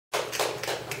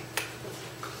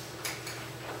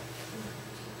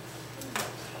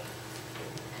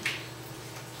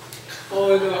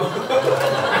Oh no.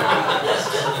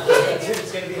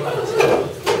 It's gonna be hard.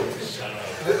 Shut up.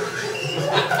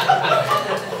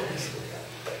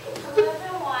 Hello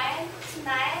everyone.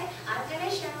 Tonight I'm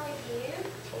gonna share with you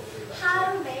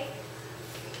how to make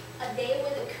a day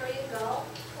with a Korean girl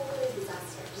totally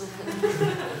disastrous.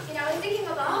 You know, I was thinking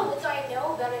about what do I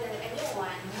know better than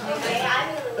anyone. Okay,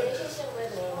 I'm in a relationship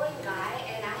with a foreign guy,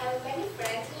 and I have many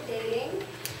friends who are dating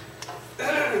a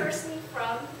person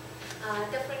from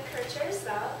different cultures.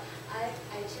 So I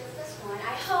choose this one.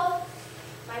 I hope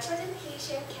my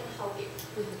presentation can help you.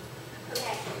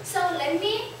 Okay, so let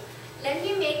me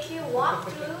make you walk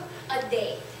through a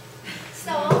date.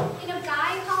 So, you know,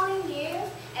 guy calling you,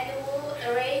 and it will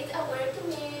arrange where to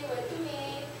meet, where to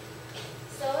meet.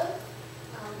 So,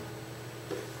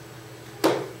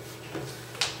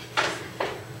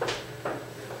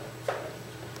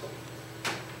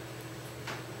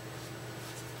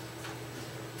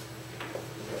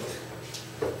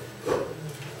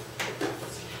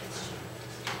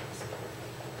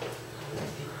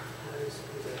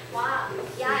 wow,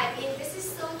 yeah, I mean, this is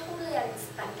so totally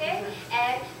unexpected,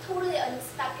 and totally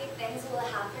unexpected things will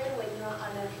happen when you're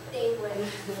on a date with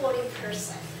 40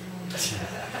 person.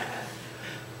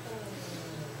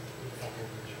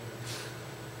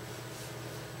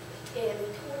 Yeah,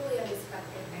 they're totally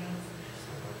unexpected things.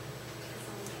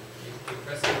 You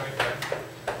press the right button.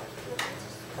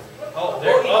 Oh,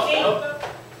 there. Oh.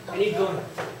 I need going.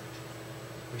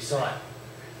 We saw it.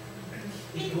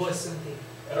 It was something.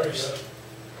 There we go.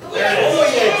 Oh, yes!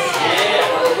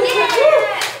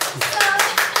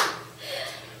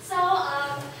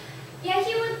 Yeah,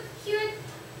 he would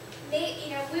make,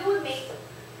 you know, we would make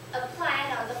a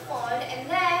plan on the phone, and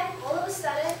then all of a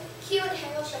sudden he would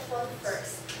hang up the phone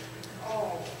first.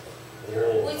 Oh.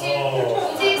 Would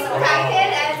you subtract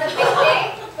it as a big thing?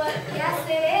 But yes,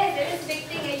 it is. It is a big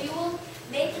thing, and you will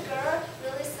make the girl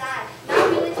really sad. Not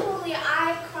really totally.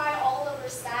 I cry all over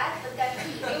sad, but then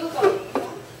you will go.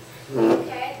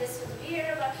 Okay, this was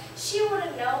weird, but she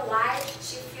wouldn't know why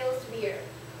she feels weird.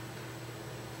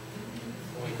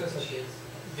 Because of his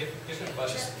different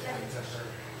buttons.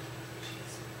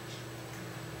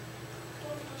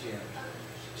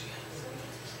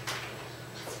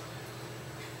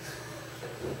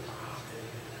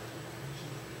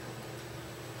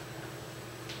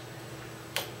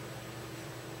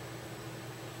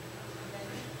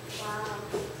 Wow.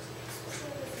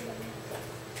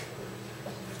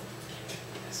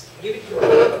 Give it to her.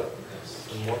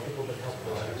 The more people that help, the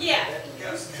better. Yeah.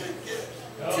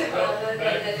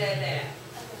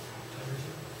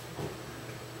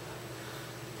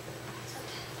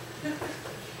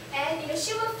 And you know,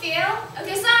 she will feel,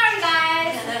 okay, sorry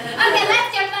guys. Okay,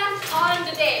 let's get back on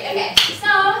the date. Okay, so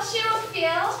she will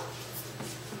feel,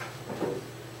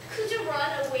 could you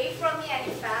run away from me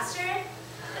any faster?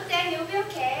 But then you'll be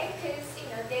okay, because you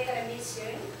know, they're gonna meet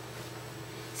soon.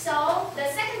 So the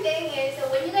second thing is that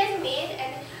when you guys meet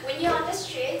and when you're on the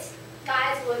street,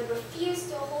 guys would refuse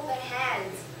to hold their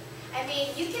hands. I mean,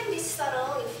 you can be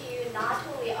subtle if you're not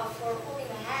totally up for holding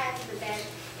a hand, but then,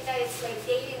 you know, it's like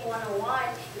dating 101.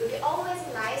 It would be always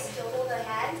nice to hold a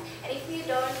hand, and if you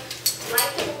don't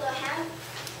like to hold a hand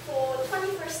for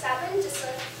 24/7, just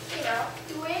you know,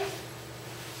 do it.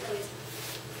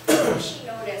 She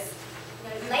noticed.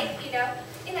 You know,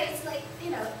 like it's like, you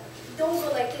know, don't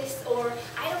go like this, or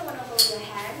I don't want to hold your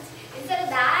hand. Instead of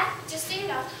that, just, you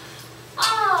know,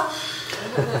 oh,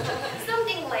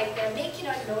 something like that, make it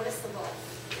unnoticeable.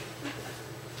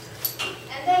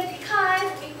 And then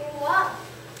because we grew up,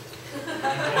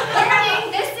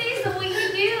 learning, this is what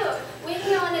you do when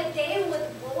you're on a date with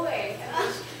a boy.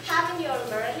 Having your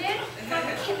learning from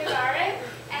kindergarten,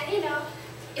 and you know,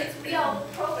 it's real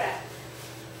program.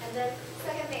 And then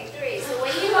second thing, 3. So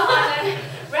when you go on a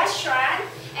restaurant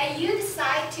and you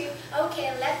decide to,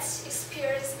 okay, let's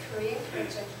experience Korean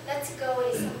culture. Let's go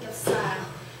with samgyeopsal.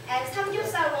 And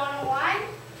samgyeopsal 101,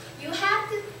 you have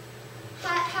to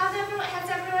has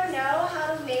everyone know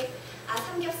how to make a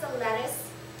samgyeopsal lettuce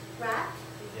wrap?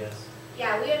 Yes.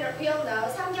 Yeah, we all know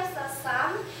samgyeopsal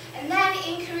sam. And then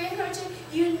in Korean culture,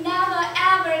 you never,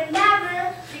 ever,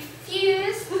 never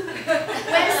refuse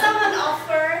when someone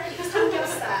offers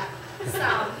samgyeopsal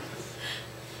sam.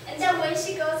 And then when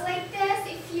she goes like this,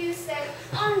 if you say,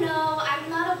 oh no, I'm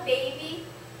not a baby.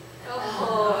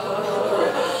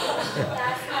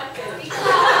 That's not good.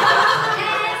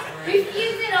 Because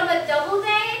refuse it on the double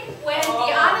date when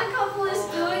the other couple is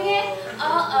doing it.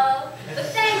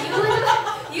 But then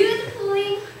you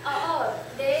pulling.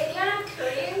 They are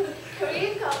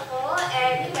Korean couple,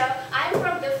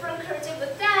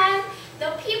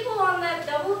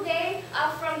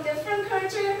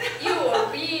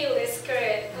 really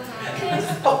screwed. 'Cause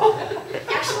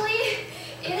actually,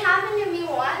 it happened to me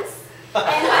once,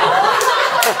 and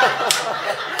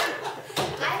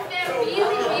I felt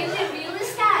really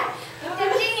sad. But the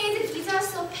thing is, these are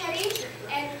so petty,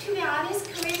 and to be honest,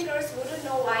 Korean girls wouldn't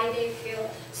know why they feel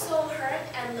so hurt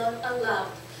and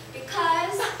unloved.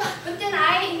 Because, but then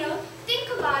I, think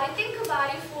about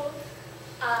it for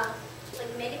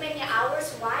like many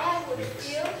hours, why I would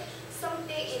feel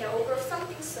something, over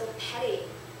something so petty.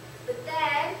 But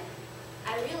then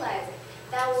I realized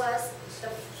that was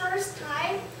the first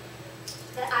time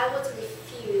that I was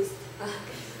refused.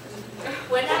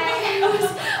 When I was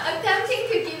attempting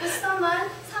to give someone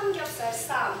samgyeopsal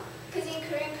sam, because in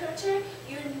Korean culture,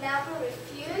 you never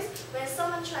refuse when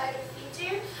someone tries to feed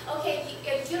you. Okay,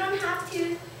 you don't have to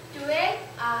do it.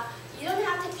 You don't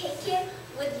have to take it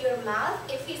with your mouth.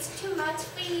 If it's too much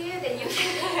for you, then you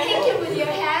can take it with your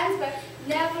hands, but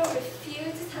never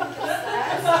refuse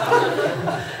samgyeopsal.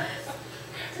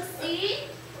 So see,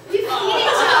 we feed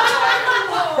each other.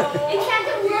 It can't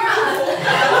work.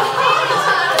 We feed each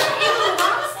other. If who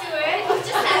wants to it, you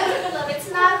just have to love. It's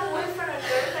not boyfriend or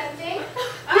girlfriend thing.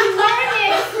 We learn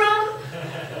it from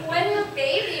when we're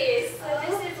babies. So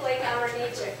this is like our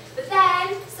nature. But then,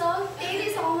 so date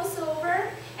is almost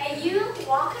over, and you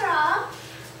walk her up,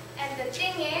 and the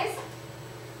thing is,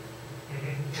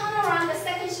 turn around the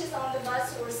second she's on the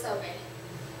bus or subway.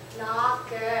 Not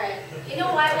good. You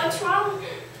know why? What's wrong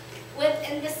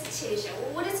in this situation?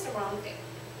 What is the wrong thing?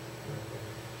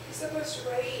 You're supposed to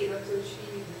wait until she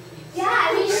leaves. Yeah,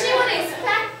 I mean, she would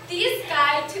expect this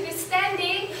guy to be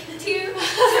standing to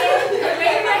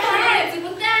wave her hands.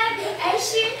 But then, as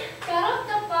she got off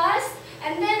the bus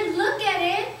and then look at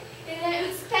it, and then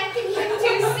expecting him to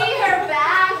see her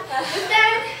back, but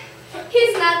then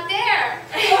he's not there.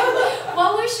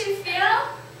 What would she feel?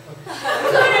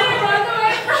 Couldn't run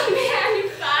away from me any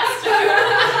faster.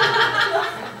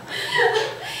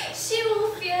 She will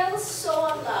feel so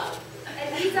unloved. And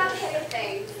these are petty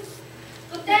things.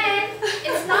 But then,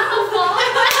 it's not her fault.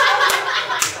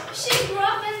 She grew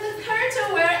up in the culture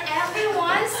where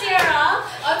everyone cheers up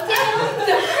until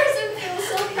the person feels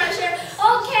so pressured.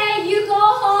 Okay, you go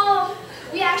home.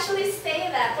 We actually say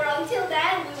that, but until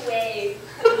then, we wave.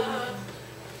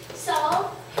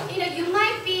 So, you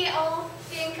might be all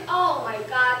think, oh my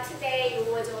God, today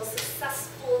was a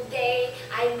successful day.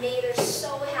 I made her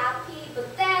so happy.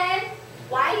 But then,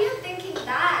 why are you thinking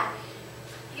that?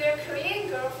 Your Korean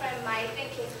girlfriend might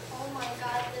thinking, oh my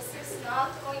God, this is not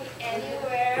going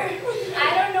anywhere.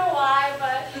 I don't know why,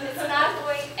 but it's not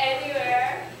going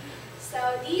anywhere. So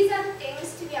these are the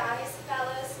things, to be honest,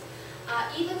 fellas.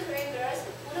 Even Korean girls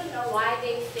wouldn't know why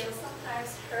they feel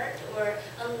sometimes hurt or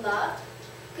unloved.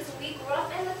 Because we grew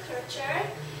up in the culture,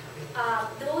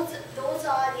 those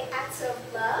are the acts of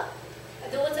love,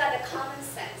 those are the common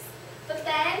sense. But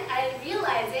then I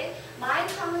realized it, my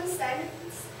common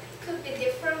sense could be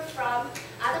different from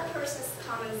other person's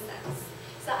common sense.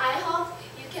 So I hope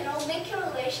you can all make your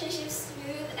relationship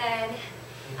smooth and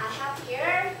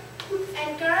happier.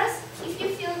 And girls, if you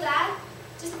feel that,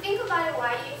 just think about it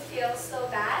why you